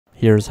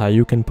Here's how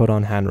you can put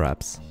on hand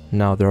wraps.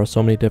 Now, there are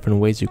so many different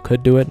ways you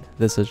could do it.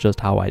 This is just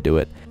how I do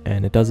it.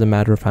 And it doesn't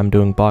matter if I'm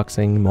doing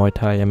boxing, Muay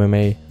Thai,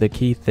 MMA. The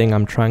key thing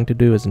I'm trying to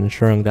do is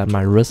ensuring that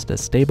my wrist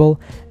is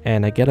stable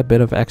and I get a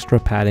bit of extra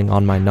padding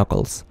on my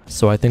knuckles.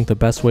 So I think the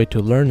best way to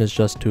learn is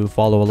just to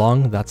follow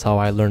along. That's how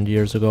I learned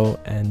years ago,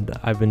 and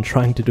I've been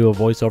trying to do a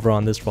voiceover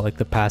on this for like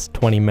the past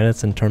 20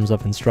 minutes in terms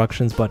of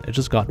instructions, but it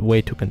just got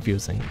way too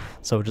confusing.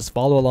 So just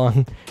follow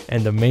along,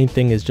 and the main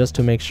thing is just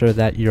to make sure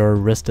that your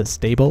wrist is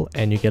stable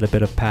and you get a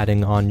bit of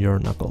padding on your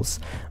knuckles.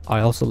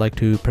 I also like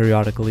to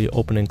periodically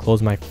open and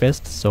close my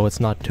fist so it's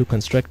not too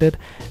constricted,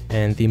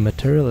 and the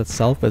material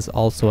itself is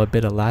also a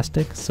bit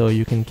elastic, so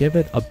you can give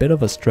it a bit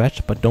of a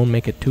stretch but don't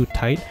make it too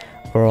tight,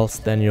 or else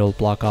then you'll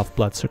block off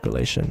blood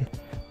circulation.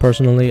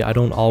 Personally, I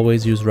don't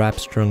always use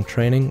wraps during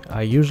training.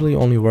 I usually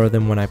only wear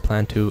them when I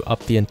plan to up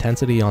the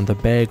intensity on the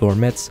bag or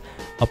mitts.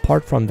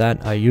 Apart from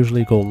that, I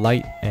usually go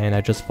light and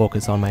I just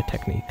focus on my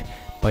technique.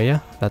 But yeah,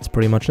 that's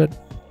pretty much it.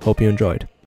 Hope you enjoyed.